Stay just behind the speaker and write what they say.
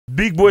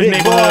Big Boy's Big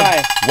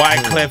neighborhood. Boy.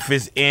 Wyclef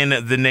is in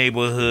the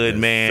neighborhood,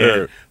 man.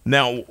 sir.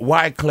 Now,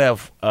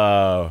 Wyclef,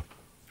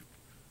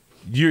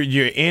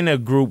 you're in a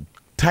group,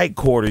 tight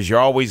quarters. You're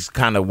always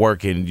kind of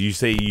working. You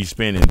say you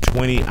spending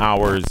 20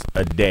 hours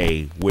a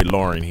day with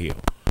Lauryn Hill.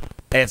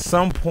 At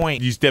some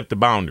point, you step the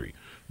boundary.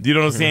 You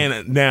know what I'm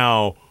saying?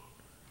 Now,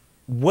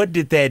 what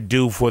did that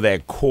do for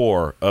that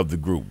core of the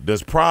group?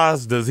 Does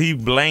he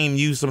blame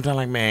you sometimes?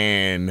 Like,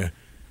 man,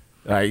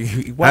 like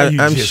why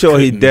I'm just sure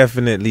he couldn't-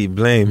 definitely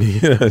blamed me.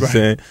 You know what I'm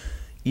saying?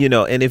 You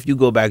know, and if you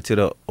go back to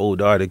the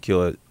old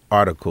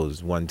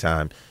articles one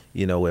time,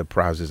 you know, where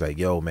Pras was like,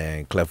 "Yo,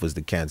 man, Clef was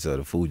the cancer of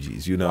the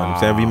Fugees." You know what I'm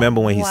saying? Remember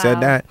when he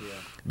said that? Yeah.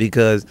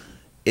 Because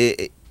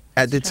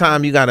at the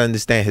time, you gotta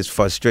understand his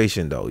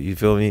frustration, though. You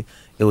feel me?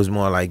 It was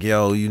more like,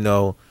 "Yo, you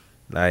know,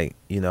 like,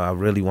 you know, I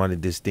really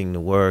wanted this thing to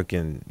work,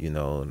 and you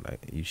know, like,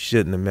 you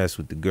shouldn't have messed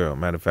with the girl.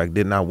 Matter of fact,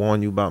 didn't I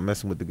warn you about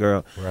messing with the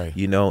girl? Right.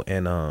 You know,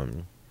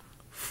 and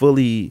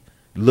fully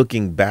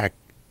looking back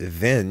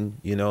then,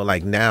 you know,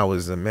 like now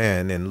as a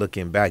man and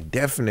looking back,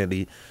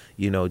 definitely,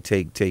 you know,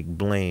 take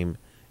blame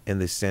in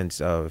the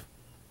sense of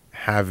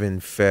having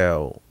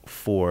fell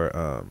for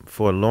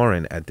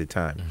Lauryn at the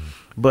time.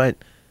 But,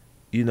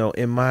 you know,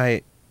 in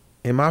my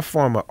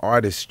form of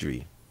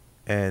artistry,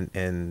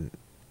 and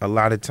a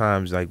lot of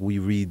times, like, we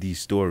read these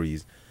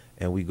stories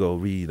and we go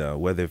read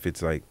whether if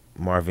it's like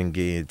Marvin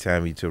Gaye and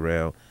Tammy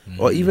Terrell,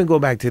 or even go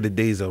back to the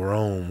days of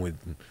Rome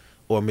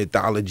or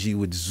mythology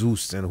with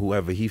Zeus and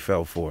whoever he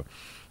fell for.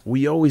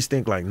 We always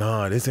think like,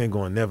 nah, this ain't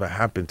gonna never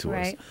happen to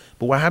us.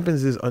 But what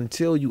happens is,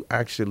 until you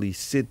actually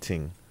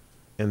sitting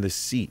in the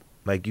seat,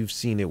 like you've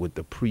seen it with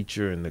the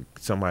preacher and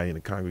somebody in the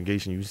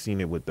congregation, you've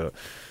seen it with the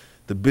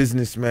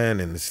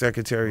businessman and the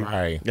secretary,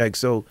 right? Like,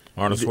 so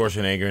Arnold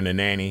Schwarzenegger and the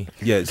nanny.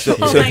 Yeah. So,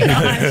 oh my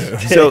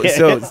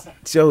gosh.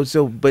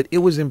 so, but it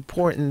was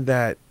important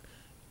that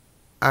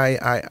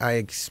I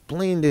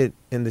explained it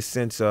in the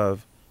sense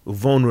of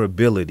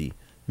vulnerability,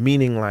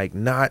 meaning like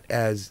not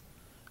as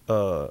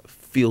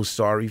feel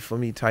sorry for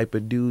me type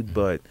of dude,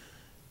 but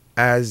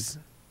as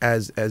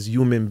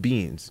human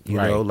beings, you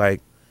know, like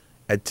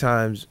at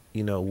times,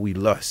 you know, we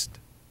lust.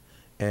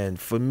 And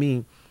for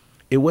me,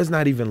 it was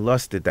not even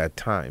lust at that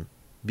time,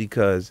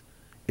 because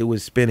it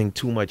was spending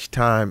too much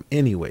time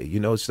anyway, you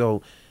know.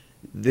 So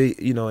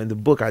you know, in the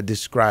book I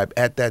describe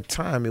at that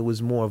time, it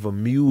was more of a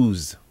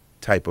muse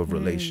type of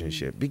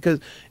relationship. Because,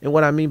 and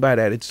what I mean by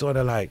that, it's sort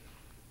of like,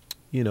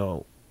 you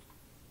know,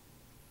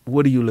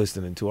 what are you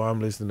listening to? Oh,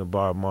 I'm listening to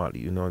Bob Marley,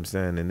 you know what I'm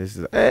saying? And this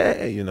is,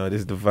 hey, you know,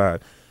 this is the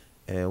vibe.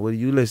 And what are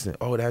you listening?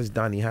 Oh, that's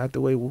Donny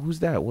Hathaway. Well, who's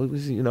that? What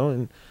was he, you know?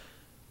 And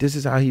this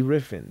is how he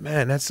riffing.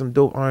 Man, that's some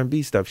dope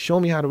R&B stuff. Show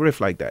me how to riff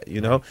like that,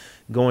 you know?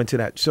 Going to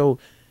that. So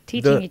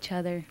teaching each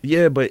other.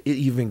 Yeah, but it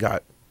even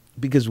got,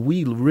 because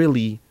we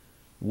really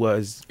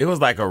was. It was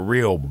like a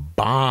real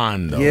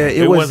bond, though. Yeah,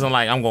 it wasn't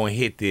like I'm going to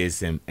hit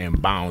this and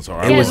bounce.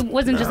 Or yeah, it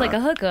wasn't just like a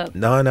hookup.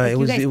 No, like it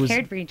was. You guys it was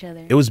cared for each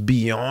other. It was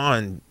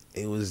beyond.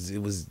 It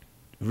was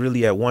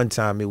really, at one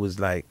time, it was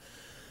like,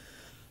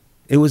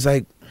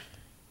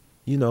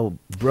 you know,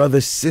 brother,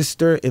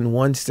 sister in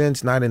one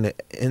sense, not in the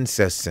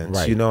incest sense.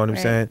 Right. You know what I'm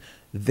saying?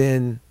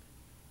 Then,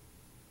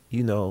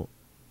 you know,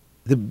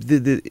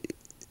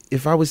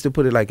 if I was to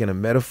put it like in a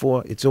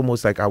metaphor, it's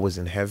almost like I was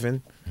in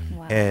heaven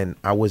and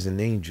I was an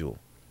angel.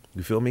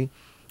 You feel me?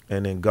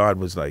 And then God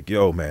was like,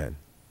 yo, man,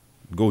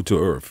 go to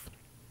earth.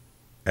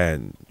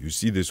 And you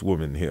see this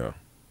woman here.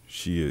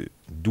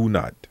 Do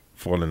not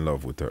fall in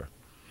love with her.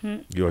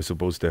 You are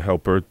supposed to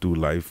help her through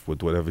life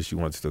with whatever she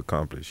wants to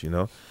accomplish, you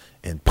know?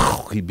 And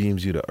he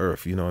beams you to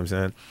earth, you know what I'm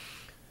saying?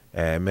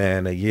 And,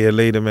 man, a year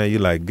later, man,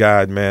 you're like,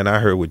 God, man, I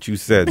heard what you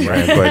said,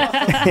 man,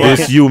 but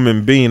this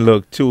human being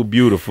looked too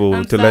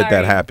beautiful to let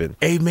that happen.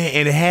 Hey, man,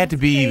 and it had to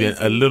be even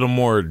a little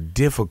more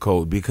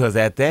difficult, because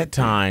at that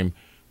time,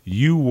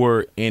 you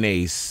were in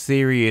a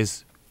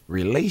serious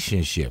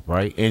relationship,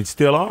 right? And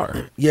still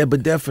are. Yeah,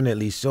 but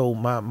definitely.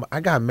 So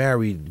I got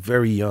married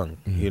very young,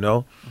 you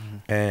know?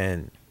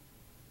 And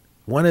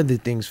one of the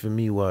things for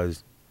me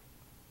was,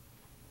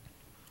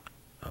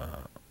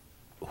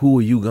 who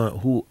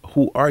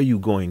are you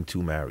going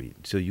to marry?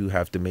 So you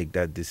have to make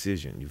that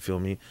decision. You feel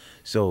me?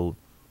 So,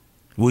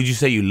 would you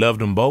say you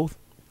loved them both?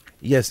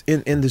 Yes.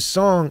 In the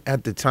song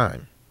at the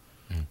time,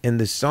 in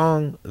the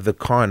song "The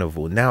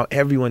Carnival," now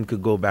everyone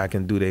could go back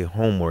and do their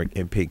homework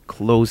and pay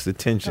close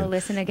attention. Oh,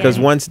 listen again. Because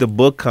once the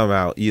book come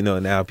out, you know,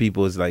 now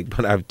people is like,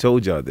 but I've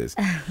told y'all this.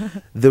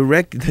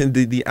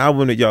 The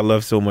album that y'all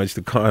love so much,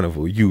 "The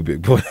Carnival," you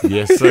big boy.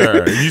 Yes,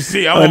 sir. You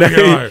see, I'm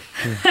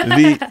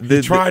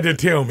you tried to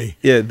tell me.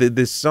 Yeah,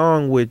 the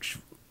song which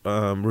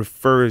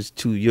refers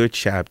to your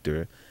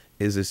chapter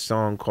is a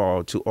song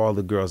called "To All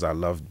the Girls I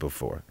Loved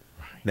Before."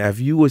 Right. Now, if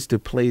you was to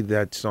play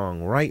that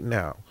song right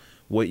now,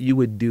 what you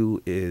would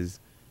do is,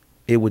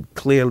 it would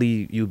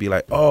clearly, you'd be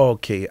like, oh,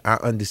 okay, I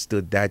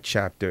understood that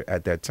chapter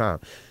at that time.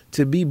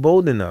 To be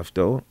bold enough,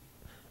 though,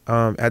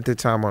 at the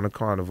time on the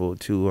Carnival,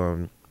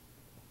 to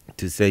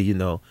say, you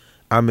know,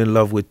 I'm in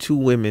love with two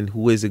women,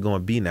 who is it going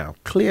to be now?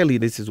 Clearly,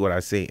 this is what I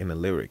say in the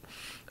lyric.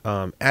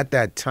 At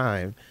that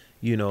time,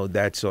 you know,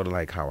 that's sort of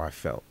like how I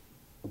felt.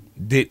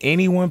 Did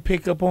anyone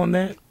pick up on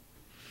that?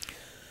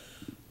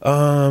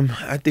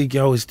 I think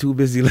y'all was too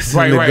busy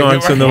listening to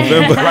Guns to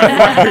November. We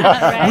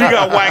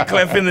got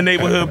Wyclef in the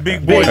neighborhood,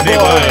 big boy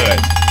neighborhood.